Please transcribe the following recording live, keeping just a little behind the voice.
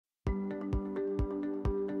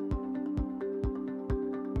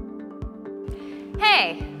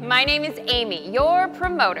Hey, my name is Amy, your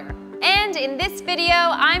promoter. And in this video,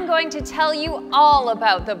 I'm going to tell you all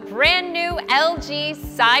about the brand new LG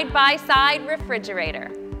side-by-side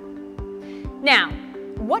refrigerator. Now,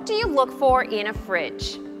 what do you look for in a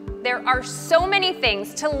fridge? There are so many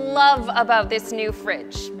things to love about this new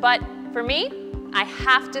fridge, but for me, I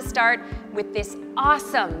have to start with this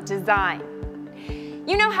awesome design.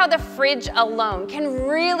 You know how the fridge alone can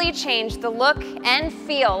really change the look and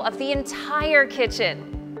feel of the entire kitchen.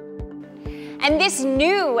 And this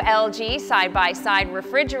new LG side-by-side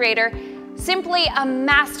refrigerator, simply a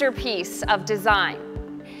masterpiece of design.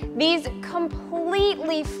 These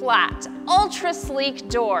completely flat, ultra-sleek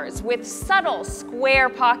doors with subtle square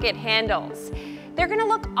pocket handles. They're gonna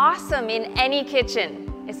look awesome in any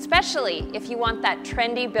kitchen, especially if you want that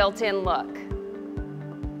trendy built-in look.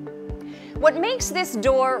 What makes this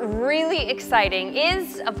door really exciting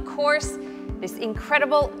is, of course, this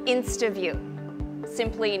incredible InstaView.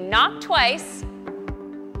 Simply knock twice,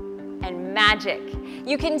 and magic.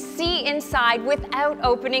 You can see inside without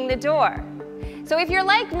opening the door. So if you're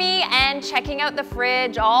like me and checking out the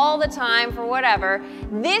fridge all the time for whatever,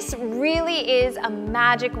 this really is a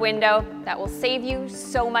magic window that will save you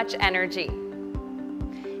so much energy.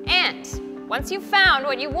 And once you've found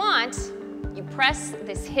what you want, you press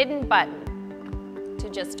this hidden button to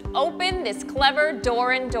just open this clever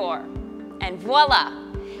door-in-door. And voila!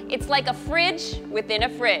 It's like a fridge within a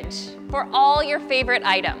fridge for all your favorite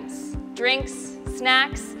items. Drinks,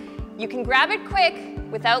 snacks, you can grab it quick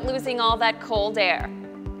without losing all that cold air.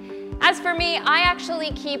 As for me, I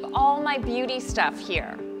actually keep all my beauty stuff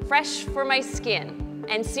here, fresh for my skin.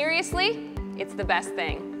 And seriously, it's the best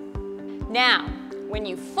thing. Now, when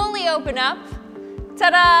you fully open up,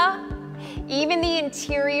 ta-da! Even the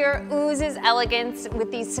interior oozes elegance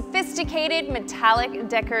with these sophisticated metallic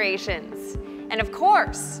decorations. And of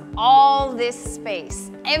course, all this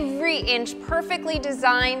space, every inch perfectly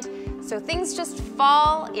designed, so things just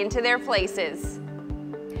fall into their places.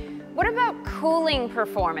 What about cooling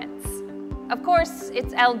performance? Of course,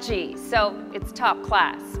 it's LG, so it's top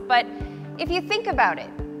class. But if you think about it,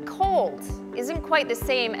 cold isn't quite the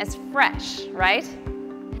same as fresh, right?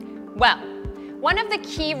 Well, one of the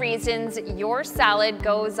key reasons your salad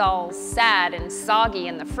goes all sad and soggy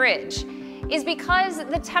in the fridge is because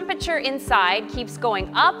the temperature inside keeps going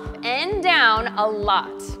up and down a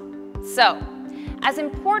lot. So, as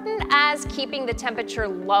important as keeping the temperature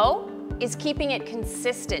low is keeping it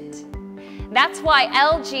consistent. That's why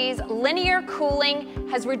LG's LinearCooling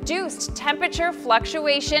has reduced temperature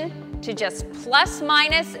fluctuation to just plus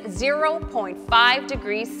minus 0.5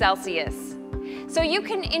 degrees Celsius. So you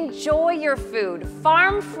can enjoy your food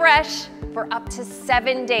farm fresh for up to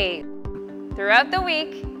 7 days throughout the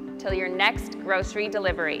week till your next grocery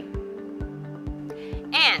delivery.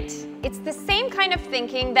 And it's the same kind of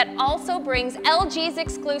thinking that also brings LG's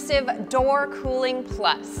exclusive DoorCooling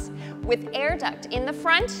Plus, with air duct in the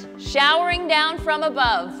front, showering down from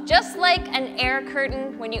above, just like an air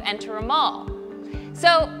curtain when you enter a mall.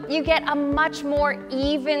 So you get a much more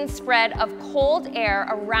even spread of cold air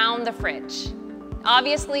around the fridge.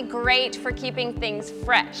 Obviously great for keeping things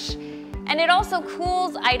fresh. And it also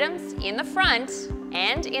cools items in the front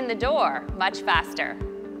and in the door much faster.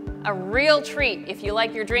 A real treat if you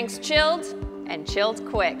like your drinks chilled and chilled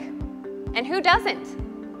quick. And who doesn't?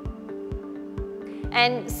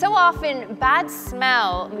 And so often, bad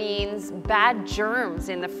smell means bad germs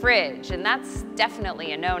in the fridge, and that's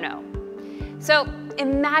definitely a no-no. So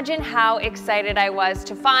imagine how excited I was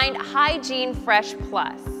to find HygieneFresh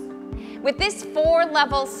Plus. With this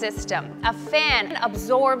 4-level system, a fan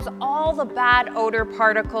absorbs all the bad odor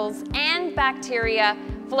particles and bacteria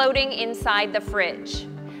floating inside the fridge.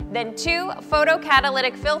 Then 2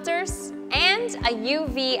 photocatalytic filters and a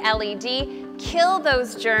UV LED kill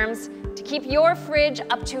those germs to keep your fridge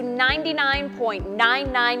up to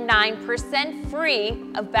 99.999% free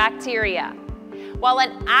of bacteria, while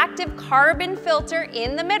an active carbon filter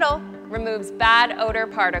in the middle removes bad odor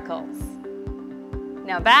particles.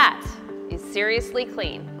 Now that is seriously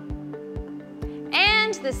clean.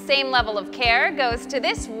 And the same level of care goes to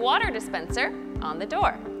this water dispenser on the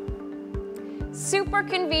door. Super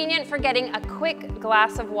convenient for getting a quick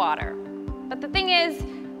glass of water. But the thing is,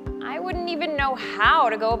 I wouldn't even know how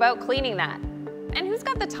to go about cleaning that. And who's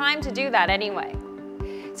got the time to do that anyway?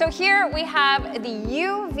 So here we have the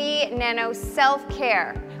UVnano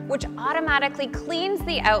Self-Care, which automatically cleans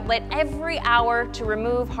the outlet every hour to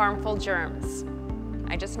remove harmful germs.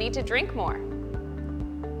 I just need to drink more.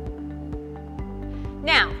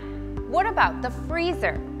 Now, what about the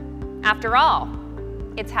freezer? After all,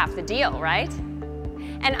 it's half the deal, right?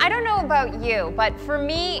 And I don't know about you, but for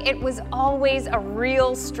me, it was always a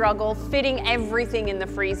real struggle fitting everything in the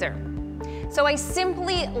freezer. So I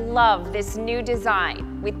simply love this new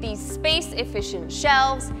design with these space-efficient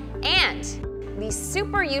shelves and these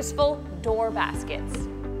super useful door baskets,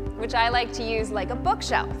 which I like to use like a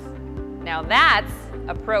bookshelf. Now that's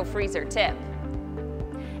a pro freezer tip.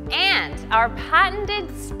 And our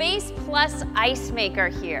patented Space Plus ice maker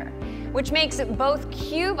here, which makes both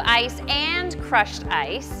cube ice and crushed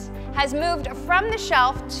ice, has moved from the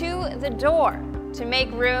shelf to the door to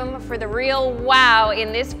make room for the real wow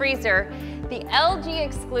in this freezer, the LG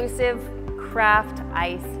exclusive Craft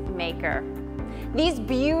Ice Maker. These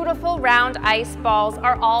beautiful round ice balls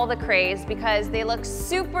are all the craze because they look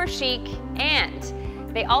super chic and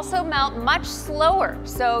they also melt much slower,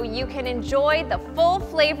 so you can enjoy the full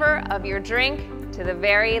flavor of your drink to the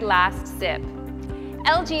very last sip.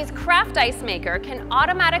 LG's Craft Ice Maker can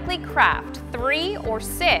automatically craft 3 or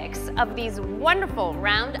 6 of these wonderful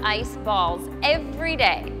round ice balls every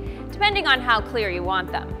day, depending on how clear you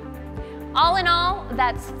want them. All in all,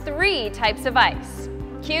 that's 3 types of ice: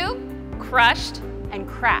 cube, crushed, and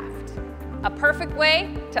craft. A perfect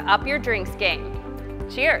way to up your drinks game.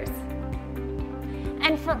 Cheers!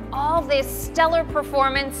 And for all this stellar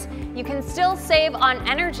performance, you can still save on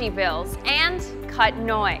energy bills and cut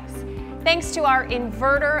noise, thanks to our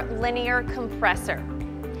inverter linear compressor.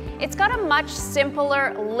 It's got a much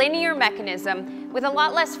simpler linear mechanism with a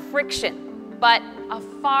lot less friction, but a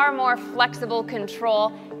far more flexible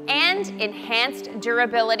control and enhanced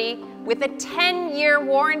durability with a 10-year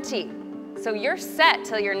warranty. So you're set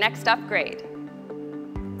till your next upgrade.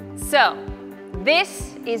 So,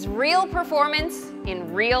 this is real performance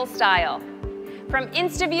in real style. From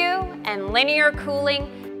InstaView and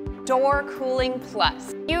LinearCooling, DoorCooling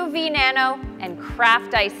Plus, UVnano, and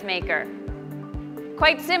Craft Ice Maker.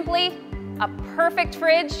 Quite simply, a perfect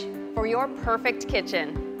fridge for your perfect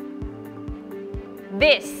kitchen.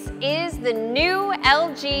 This is the new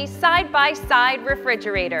LG side-by-side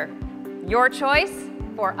refrigerator. Your choice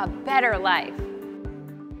for a better life.